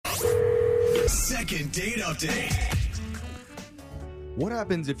Second date update. What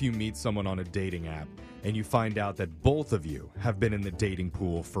happens if you meet someone on a dating app and you find out that both of you have been in the dating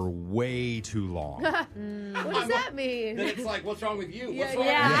pool for way too long? What does that mean? Then it's like, what's wrong with you? What's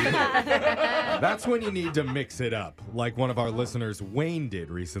Yeah, wrong with you? That's when you need to mix it up, like one of our listeners, Wayne, did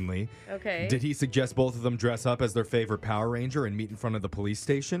recently. Okay. Did he suggest both of them dress up as their favorite Power Ranger and meet in front of the police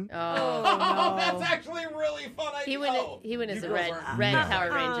station? Oh, that's actually a really fun idea. He went as You a girls red aren't-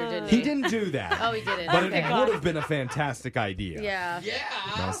 Power Ranger, didn't he? He didn't do that. Oh, he didn't. But Okay. it would have been a fantastic idea. Yeah. Yeah.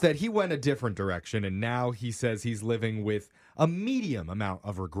 No, instead, he went a different direction, and now he says he's living with a medium amount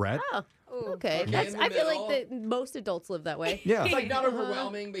of regret. Oh, okay. Okay, That's. in the I feel like middle. that most adults live that way. Yeah. It's like not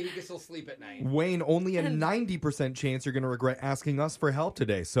overwhelming, but he can still sleep at night. Wayne, only a 90% chance you're going to regret asking us for help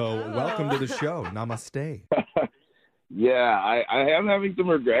today. So welcome to the show. Namaste. Yeah, I am having some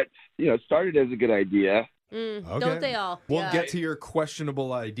regrets. It started as a good idea. Okay. Don't they all? We'll Yeah. get to your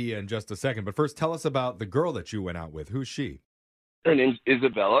questionable idea in just a second. But first, tell us about the girl that you went out with. Who's she? Her name's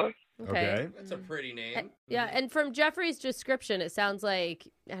Isabella. Okay. That's a pretty name. Yeah, and from Jeffrey's description, it sounds like,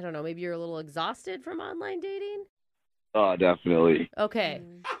 I don't know, maybe you're a little exhausted from online dating? Oh, definitely. Okay.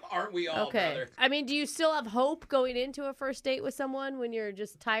 Aren't we all, Okay. brother? I mean, do you still have hope going into a first date with someone when you're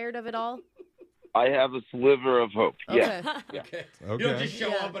just tired of it all? I have a sliver of hope. Yeah. Okay. Okay. Okay. You don't just show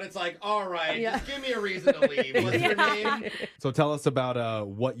Yeah. up and it's like, all right, Yeah. just give me a reason to leave. What's your name? So tell us about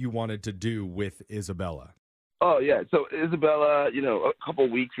what you wanted to do with Isabella. Oh, yeah. So Isabella, a couple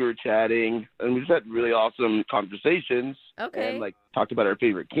weeks we were chatting, and we just had really awesome conversations. Okay. And, talked about our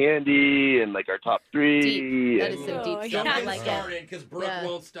favorite candy and, our top three. Deep. That is and, some Oh, deep yeah. stuff. Don't I get like it. started because Brooke Yeah.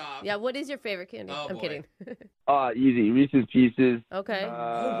 won't stop. Yeah, what is your favorite candy? Oh, I'm boy. kidding. Easy. Reese's Pieces. Okay.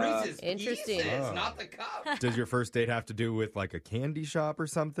 Oh, Reese's Interesting. Pieces, Oh. not the cup. Does your first date have to do with like a candy shop or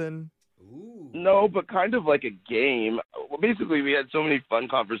something? Ooh. No, but kind of like a game. Well, basically, we had so many fun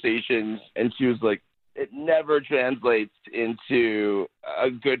conversations, and she was like, it never translates into a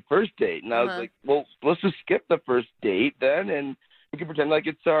good first date. And I was Uh-huh. like, well, let's just skip the first date then, and we can pretend like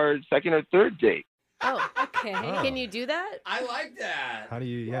it's our second or third date. Oh, Okay. Oh. can you do that? I like that. How do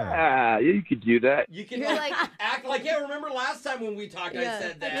you, Yeah, you could do that. You can You're like- act like, yeah, remember last time when we talked, I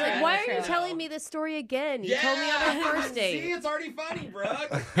said that. You're like, why are you Yeah. telling me this story again? You Yeah. told me on our first date. See, it's already funny,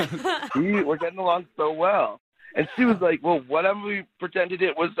 Brooke. We're getting along so well. And she was like, well, what if we pretended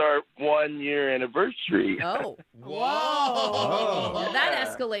it was our 1-year anniversary? Oh, Whoa. now that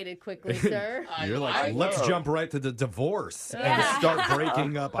escalated quickly, sir. You're like, I let's know. jump right to the divorce and Yeah. just start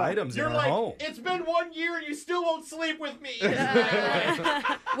breaking up items You're in our like, home. it's been 1 year and you still won't sleep with me.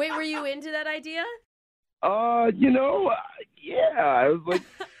 Wait, were you into that idea? Yeah. I was like,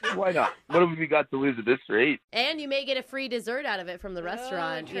 why not? What have we got to lose at this rate? And you may get a free dessert out of it from the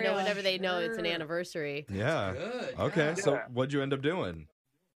restaurant, true. whenever they know it's an Sure. anniversary. Yeah. Good. Okay, yeah. so what'd you end up doing?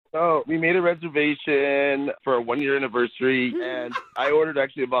 So we made a reservation for a 1-year anniversary, and I ordered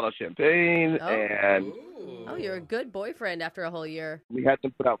actually a bottle of champagne, Oh. and Ooh. Oh, you're a good boyfriend after a whole year. we had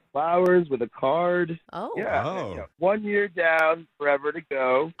them put out flowers with a card. Oh. Yeah. Oh. yeah. 1 year down, forever to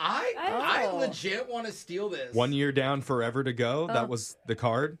go. I Oh. legit want to steal this. 1 year down, forever to go. Oh. That was the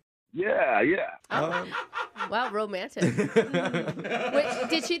card. Yeah. Oh. Wow, romantic. Wait,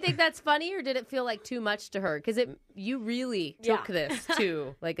 did she think that's funny, or did it feel like too much to her? Because you really took Yeah. this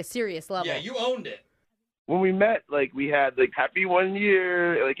to like a serious level. Yeah, you owned it. When we met, we had happy 1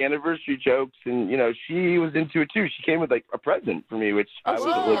 year, anniversary jokes, and she was into it too. She came with a present for me, which I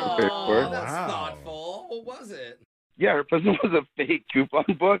wasn't really prepared Oh, for. that's Wow. thoughtful. What was it? Yeah, her present was a fake coupon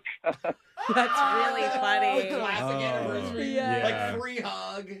book. That's really funny. Classic Oh. anniversary. Yeah. Like free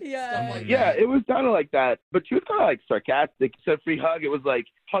hug. Yeah. Stuff like Yeah, that. it was kind of like that, but she was kind of sarcastic. Instead of free hug, it was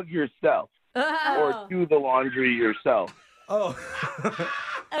hug yourself or do the laundry yourself. Oh.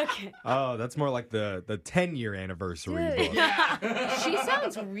 Okay. Oh, that's more like the 10-year anniversary Dude. book. Yeah. She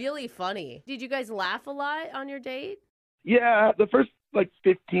sounds really funny. Did you guys laugh a lot on your date? Yeah, the first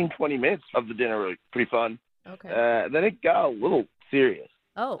 15, 20 minutes of the dinner were pretty fun. Okay. Then it got a little serious.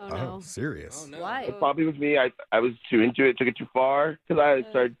 Oh. Oh, Oh, no. serious. Oh, no. Why? It probably was me. I was too into it, took it too far, because I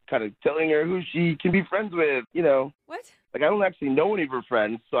started kind of telling her who she can be friends with. What? I don't actually know any of her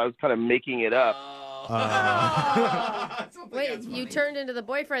friends, so I was kind of making it up. I don't think Wait, that's you funny. turned into the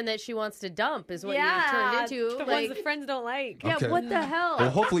boyfriend that she wants to dump, is what yeah. you turned into. The like, ones the friends don't like. yeah, Okay. what the hell? Well,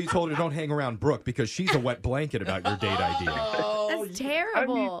 hopefully you told her don't hang around Brooke because she's a wet blanket about your date idea. Oh, That's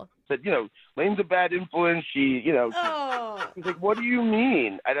terrible. said, Lane's a bad influence. She, Oh. He's like, what do you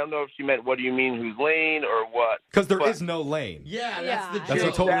mean? I don't know if she meant, what do you mean, who's Lane or what? Because there is no Lane. Yeah, Yeah. that's the That's a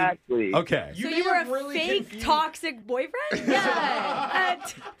joke. totally- Exactly. Okay. So may you were have a really fake confused- toxic boyfriend? Yeah.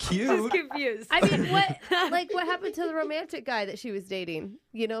 Just Cute. confused. I mean, what happened to the romantic guy that she was dating?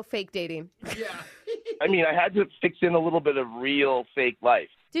 Fake dating. Yeah. I mean, I had to fix in a little bit of real fake life.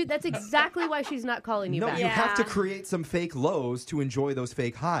 Dude, that's exactly why she's not calling you No, back. you have to Yeah. create some fake lows to enjoy those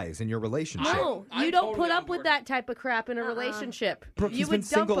fake highs in your relationship. No, I'm you don't totally put on up with board. that type of crap in a relationship. Brooke, you he's would been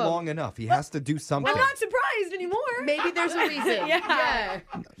dump single him. long enough. He has to do something. I'm not surprised anymore. Maybe there's a reason. Yeah.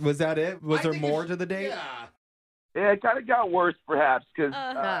 Was that it? Was I there think more it's- to the date? Yeah. Yeah, it kind of got worse, perhaps, because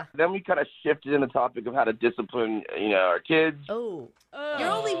Uh. then we kind of shifted in the topic of how to discipline, our kids. Oh. Oh. You're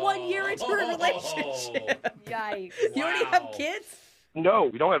only 1 year into a relationship. Yikes. You already have Wow. kids? No,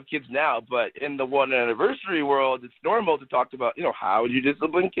 we don't have kids now, but in the one anniversary world, it's normal to talk about, how would you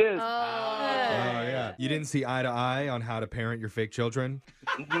discipline kids? Oh. Oh, yeah. You didn't see eye to eye on how to parent your fake children?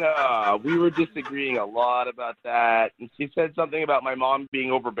 No, we were disagreeing a lot about that. And she said something about my mom being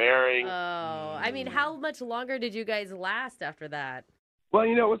overbearing. Oh. I mean, how much longer did you guys last after that? Well,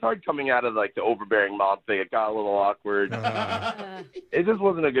 it was hard coming out of, the overbearing mom thing. It got a little awkward. It just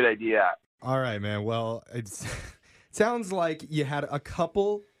wasn't a good idea. All right, man. Well, it's sounds like you had a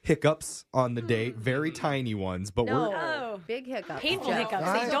couple hiccups on the date, very tiny ones, but No. we're Oh. Big hiccups. Painful Jeff. hiccups.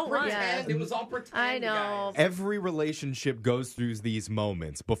 I- They don't want. Yeah. It was all pretend. I know. every relationship goes through these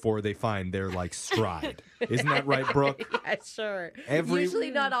moments before they find their stride. Isn't that right, Brooke? Yeah, sure. Every- Usually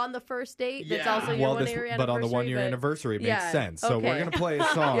not on the first date. That's Yeah. also your Well, 1 year anniversary. but on the 1 year but- anniversary, it Yeah, makes sense. So we're okay. gonna play a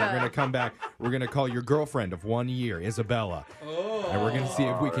song. Yeah. We're gonna come back. We're gonna call your girlfriend of 1 year, Isabella, Oh. and we're gonna see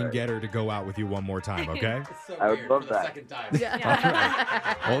if we can get her to go out with you one more time. Okay? It's so I would weird love for the that. second time.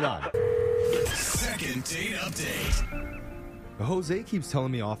 Yeah. Hold on. Second date update. Jose keeps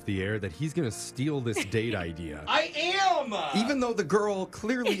telling me off the air that he's gonna steal this date idea, I am. even though the girl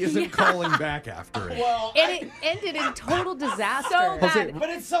clearly isn't calling back after it. Well, And it ended in total disaster. So bad. but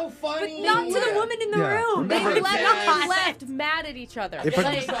it's so funny. Not to the woman in the Yeah. room. They Remember- left mad at each other. If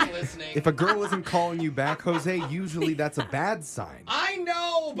She's a, not listening. if a girl isn't calling you back, Jose, usually that's a bad sign. I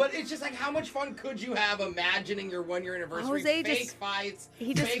know, but it's just how much fun could you have imagining your 1 year anniversary? Jose fake just- fights,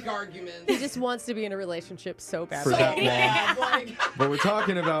 he just- fake arguments. He just wants to be in a relationship so bad. For so that long. bad, like, But we're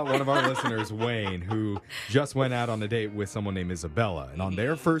talking about one of our listeners, Wayne, who just went out on a date with someone named Isabella. And on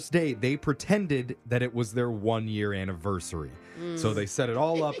their first date, they pretended that it was their 1 year anniversary. So they set it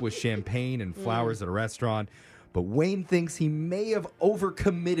all up with champagne and flowers at a restaurant. But Wayne thinks he may have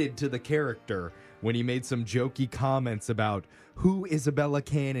overcommitted to the character when he made some jokey comments about who Isabella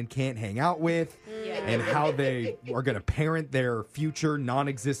can and can't hang out with and how they are going to parent their future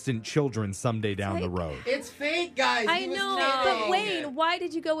non-existent children someday down the road. it's fake, guys. I He was know, kidding. but Wayne, why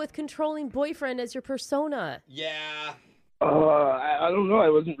did you go with controlling boyfriend as your persona? Yeah. I don't know. I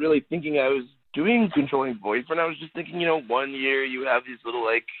wasn't really thinking I was doing controlling boyfriend. I was just thinking, 1 year you have these little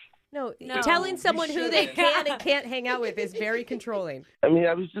No, No. telling someone who they shouldn't. can and can't hang out with is very controlling. I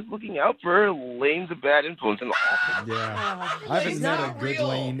was just looking out for her. Lane's a bad influence in the office. Yeah. I haven't It's met a not good real.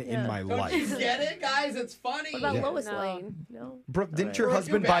 Lane in Yeah. my Don't you life. get it, guys? It's funny. What about Yeah. Lois No. Lane? No. Brooke, didn't your Brooke,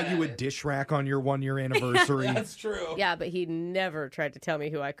 husband you're buy bad you a at it. dish rack on your 1 year anniversary? That's true. Yeah, but he never tried to tell me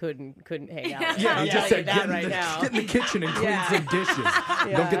who I couldn't hang out with. Yeah, I'll he tell just you said, that get in, right the, now. get in the kitchen and clean Yeah. some dishes.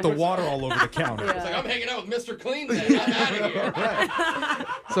 Yeah. Don't get the water all over the counter. Yeah. It's like, I'm hanging out with Mr. Clean then. I'm out of here. Right.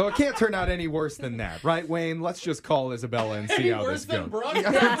 So it can't turn out any worse than that, right, Wayne? Let's just call Isabella and see Any how worse this than goes. Brooke?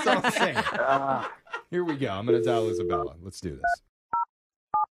 Yeah, that's what I'm saying. Uh, Here we go. I'm going to dial Isabella. Let's do this.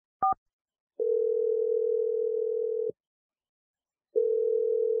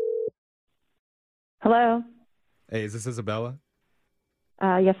 Hello. Hey, is this Isabella?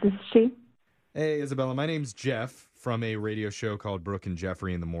 Yes, this is she. Hey, Isabella. My name's Jeff from a radio show called Brooke and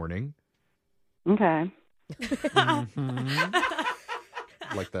Jeffrey in the Morning. Okay.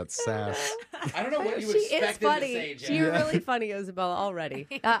 Like that sass. I don't know what you She is expected to funny. say, Jeff. You're really funny, Isabella, already.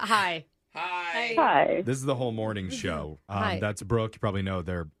 Hi. Hi. Hi. This is the whole morning show. Hi. That's Brooke. You probably know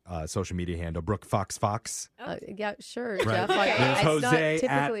their social media handle, Brooke Fox Fox. Yeah, sure, Right. Jeff. Like, There's it's not Jose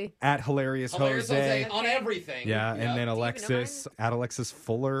typically at Hilarious Hilarious Jose Jose. on everything. Yeah, Yep. and then Do you even know Alexis at Alexis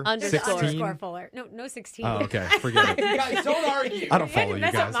Fuller, Underscore. There's 16. underscore Fuller. No 16. Oh, okay. Forget it. Guys, don't argue. I don't follow you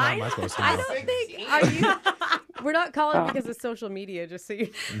mess up guys. How am mine? I supposed to I know? don't think. 16. Are you? We're not calling because of social media, just so you.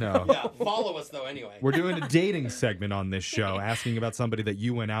 No. Yeah, follow us though anyway. We're doing a dating segment on this show, asking about somebody that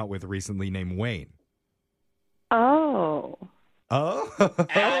you went out with recently named Wayne. Oh. Oh.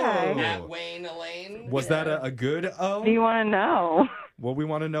 At Wayne Elaine. Was that a good What do you want to know? Well, we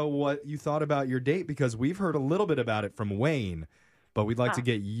want to know what you thought about your date because we've heard a little bit about it from Wayne, but we'd like to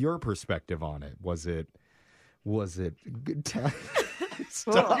get your perspective on it. Was it good time?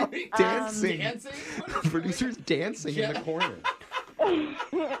 Stop dancing. Dancing? Producer's dancing in the corner.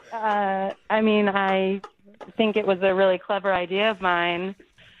 I mean, I think it was a really clever idea of mine.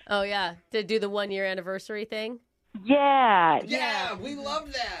 Oh, yeah. To do the 1-year anniversary thing? Yeah. Yeah, we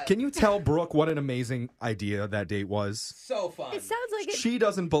love that. Can you tell Brooke what an amazing idea that date was? So fun. It sounds like it. She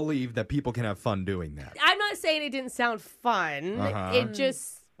doesn't believe that people can have fun doing that. I'm not saying it didn't sound fun. Uh-huh. It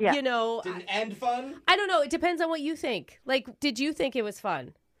just, Yeah. you know, Didn't end fun? I don't know. It depends on what you think. Like, did you think it was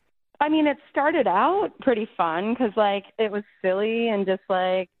fun? I mean, it started out pretty fun because, like, it was silly and just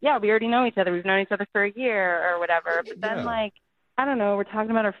like, yeah, we already know each other. We've known each other for a year or whatever. But then, Yeah. like, I don't know, we're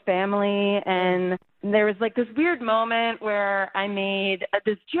talking about our family, and there was, like, this weird moment where I made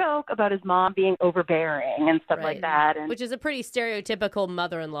this joke about his mom being overbearing and stuff Right. like that. And Which is a pretty stereotypical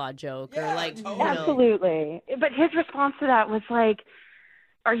mother-in-law joke. Yeah, or like, totally. you know. absolutely. But his response to that was like,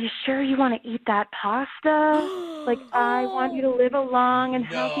 are you sure you want to eat that pasta? Like, I want you to live a long and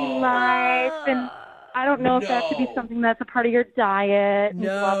healthy No. life, and I don't know if that should be No. something that's a part of your diet, and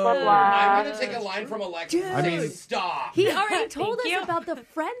blah, blah, blah. I'm going to take a line from Alexa. Dude. I mean, mean- stop. He already told us Thank you. about the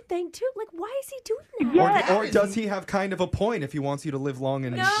friend thing, too. Like, why is he doing that? Yeah. Or does he have kind of a point if he wants you to live long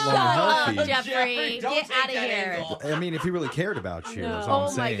and, No. long and Shut up, healthy? Jeffrey. don't Get take outta that here. angle. I mean, if he really cared about you, that's all I'm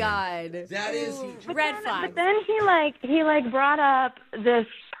Oh, my saying. God. That is. Red But flag. then he brought up this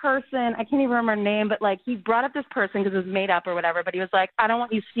person, I can't even remember her name, but like he brought up this person because it was made up or whatever, but he was like, I don't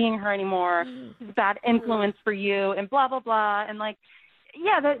want you seeing her anymore. She's a bad influence for you and blah, blah, blah. And like,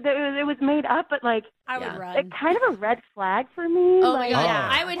 yeah, it was made up, but like, I Yeah. would run. like kind of a red flag for me. Oh, like, my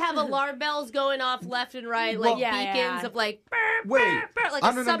God. Oh. I would have alarm bells going off left and right, Well- like Yeah, beacons yeah. of like, burr, Wait, burr, burr, like I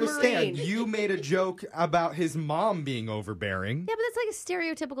a don't submarine. understand. You made a joke about his mom being overbearing. Yeah, but that's like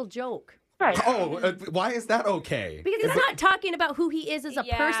a stereotypical joke. right. Oh, why is that okay? Because he's not talking about who he is as a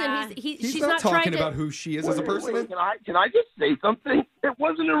Yeah. person. He's She's not trying talking to. about who she is as a person. Wait, can I just say something? It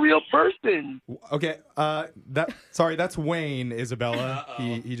wasn't a real person. Okay, that's Wayne, Isabella.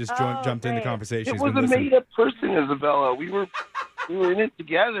 He just jumped in the great. conversation. It He's was been a listening. made-up person, Isabella. We were in it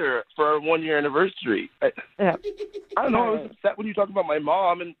together for our 1-year anniversary. Yeah. I don't know. I was upset when you talked about my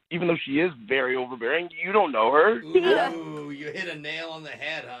mom, and even though she is very overbearing, you don't know her. Ooh, you hit a nail on the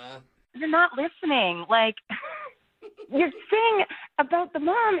head, huh? You're not listening. Like, you're saying about the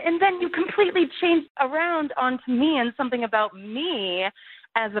mom, and then you completely change around onto me and something about me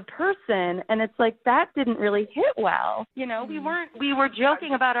as a person, and it's like that didn't really hit well. You know, we were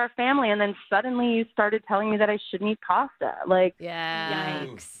joking about our family, and then suddenly you started telling me that I shouldn't eat pasta. Like, Yeah.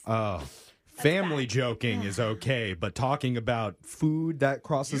 Yikes. Oh, family joking is okay, but talking about food that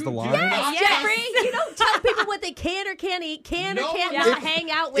crosses the line. Not Jeffrey, just- you don't tell people what they can or can't eat, can or No, can't yeah. not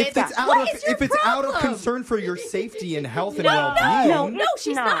hang out with. If it's out What of is your if it's out of problem? concern for your safety and health and No, well-being, no, it's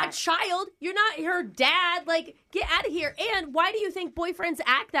she's not a not. child. You're not her dad. Like, get out of here. And why do you think boyfriends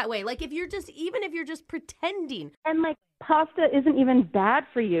act that way? Like, even if you're just pretending. and like pasta isn't even bad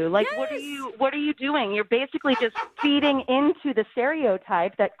for you. Like, Yes. what are you doing? You're basically just feeding into the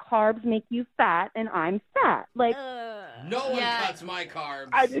stereotype that carbs make you fat and I'm fat. Like, No one Yeah. cuts my carbs.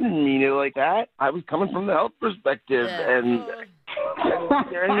 I didn't mean it like that. I was coming from the health perspective Yeah. and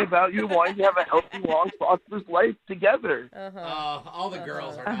caring about you wanting to have a healthy, long, prosperous life together. All the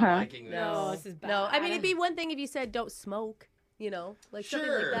girls are not Uh-huh. liking this. No, this is bad. No, I mean, it'd be one thing if you said don't smoke, like something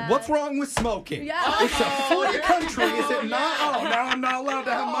Sure. like that. what's wrong with smoking? Yeah. It's a free you're- country, is it not? Oh, now I'm not allowed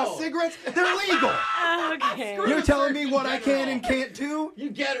to have my No. cigarettes. They're legal. Okay. You're telling me what I can and can't do? You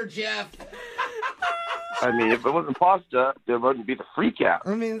get her, Jeff. I mean, if it wasn't pasta, there wouldn't be the freak out.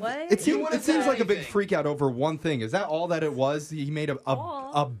 I mean, What? it You seems, would've it seems said like a big anything. freak out over one thing. Is that all that it was? He made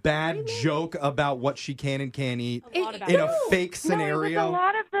a bad joke about what she can and can't eat A lot about in a it. fake scenario.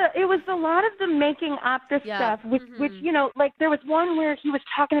 No, it was a lot of the making up this Yeah. stuff, which like there was one where he was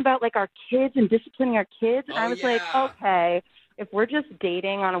talking about like our kids and disciplining our kids, and Oh, I was yeah. like, okay, if we're just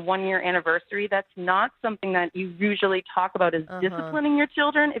dating on a 1-year anniversary, that's not something that you usually talk about as disciplining your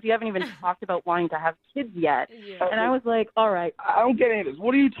children if you haven't even talked about wanting to have kids yet. And I was like, all right, I don't get any of this.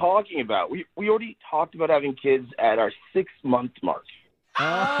 What are you talking about? We already talked about having kids at our 6-month mark.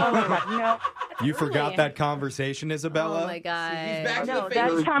 no, You forgot that conversation, Isabella? Oh my god. He's back to no, the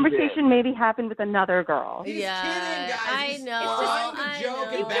that face. conversation maybe happened with another girl. He's Yeah, kidding, guys. I He's know. trying to I joke know.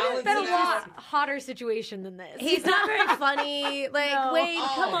 and You balance been a it lot hotter situation than this. He's not very funny. Like, No. Wayne,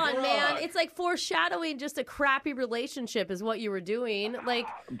 come on, Brooke. man. It's like foreshadowing just a crappy relationship is what you were doing. Like,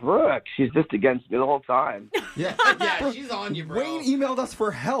 Brooke, she's just against me the whole time. Yeah. Yeah, she's on you, bro. Wayne emailed us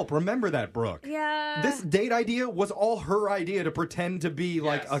for help. Remember that, Brooke. yeah. This date idea was all her idea to pretend to be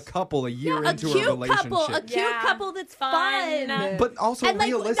like Yes. a couple a year a into cute a relationship. couple. A cute Yeah. couple that's Fun. fun. But also And, like,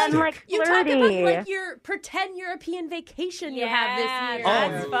 realistic. And like You talk about flirty. like your pretend European vacation you have this Yeah, year.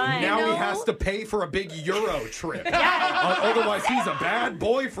 that's Oh, fun. now You he know? has to pay for a big Euro trip. Otherwise, he's a bad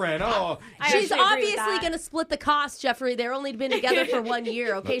boyfriend. Oh, I She's actually agree with obviously that. going to split the cost, Jeffrey. They're only been together for 1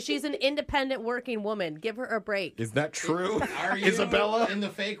 year, okay? She's an independent working woman. Give her a break. is that true, Are you Isabella? in the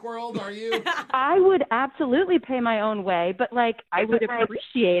fake world? Are you? I would absolutely pay my own way, but like I would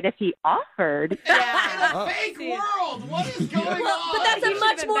appreciate if he offered. Yeah. In a fake world. What is going on? But that's You a should've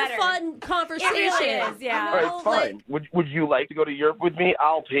much been more better. fun conversation. It really is, yeah. All right, fine. Would you like to go to Europe with me?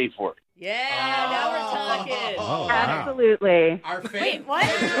 I'll pay for it. Yeah, now we're talking. Oh, wow. Absolutely. Our fake. Wait, what?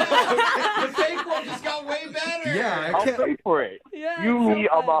 The fake world just got way better. Yeah, I I'll can't. pay for it. Yeah, You, it's me, so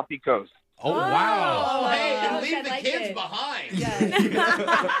fun. Amalfi Coast. Oh, wow. Oh, hey, and I leave the like kids it. behind.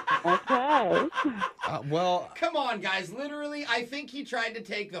 Okay. Well, Come on, guys. Literally, I think he tried to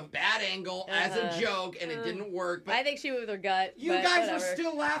take the bad angle as a joke, and it didn't work. But I think she went with her gut. you but guys are whatever.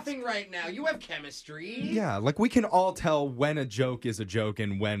 still laughing right now. You have chemistry. yeah, like we can all tell when a joke is a joke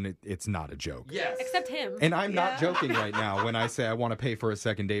and when it's not a joke. Yes. Except him. And I'm not joking right now when I say I want to pay for a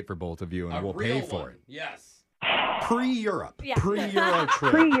second date for both of you and A we'll real pay for one. it. Yes. Pre-Europe. Yeah. Pre-Euro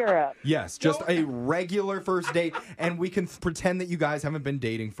trip. Pre-Europe. Yes, just a regular first date, and we can pretend that you guys haven't been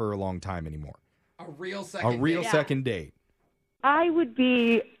dating for a long time anymore. A real second. A real date. second date. I would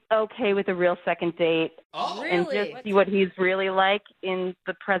be okay with a real second date Oh, and Really? just see what he's really like in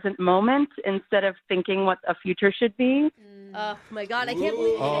the present moment instead of thinking what a future should be. Oh my god, I can't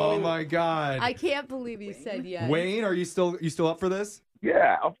believe Oh my God. I can't believe you said yes. Wayne, are you still up for this?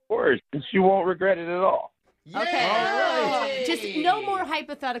 Yeah, of course. And she won't regret it at all. Okay. Yay! Just no more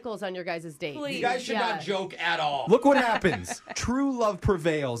hypotheticals on your guys' date. Please. You guys should Yeah. not joke at all. Look what happens. True love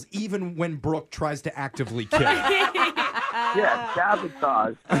prevails even when Brooke tries to actively kill. Yeah,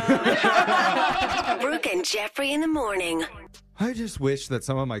 sabotage. Brooke and Jeffrey in the morning. I just wish that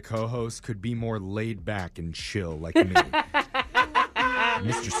some of my co-hosts could be more laid back and chill like me.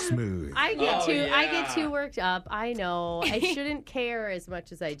 Mr. Smooth. I get Oh, I yeah. get too worked up. I know. I shouldn't care as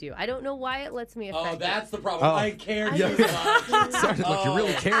much as I do. I don't know why it lets me affect Oh, it. that's the problem. Oh. I cared Yeah. too much. Sounded like you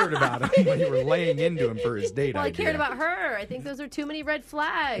really cared about him when you were laying into him for his date Well, I idea. cared about her. I think those are too many red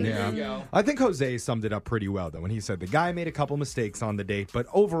flags. Yeah. There you go. I think Jose summed it up pretty well, though, when he said the guy made a couple mistakes on the date, but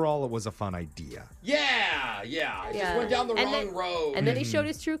overall it was a fun idea. Yeah. It just Yeah. went down the And wrong then- road. And then he showed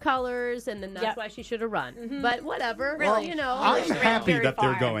his true colors, and then that's Yep. why she should have run. But whatever. Really? You know. I'm ran happy very that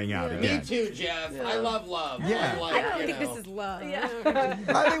they're far. going out Me again. too, Jeff. I love love. Yeah. I'm like, I don't you think know. this is love.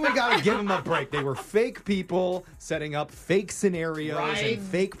 I think we gotta give them a break. They were fake people setting up fake scenarios Right. and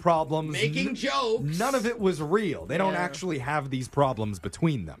fake problems. Making jokes. None of it was real. They don't Yeah. actually have these problems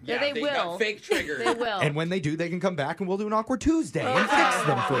between them. Yeah, they got will. fake triggers. They will. And when they do, they can come back and we'll do an awkward Tuesday and fix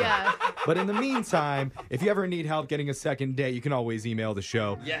them for Yeah. you. But in the meantime, if you ever need help getting a second date, you can always email the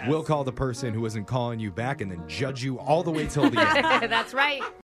show. Yes. We'll call the person who isn't calling you back and then judge you all the way till the end. That's right.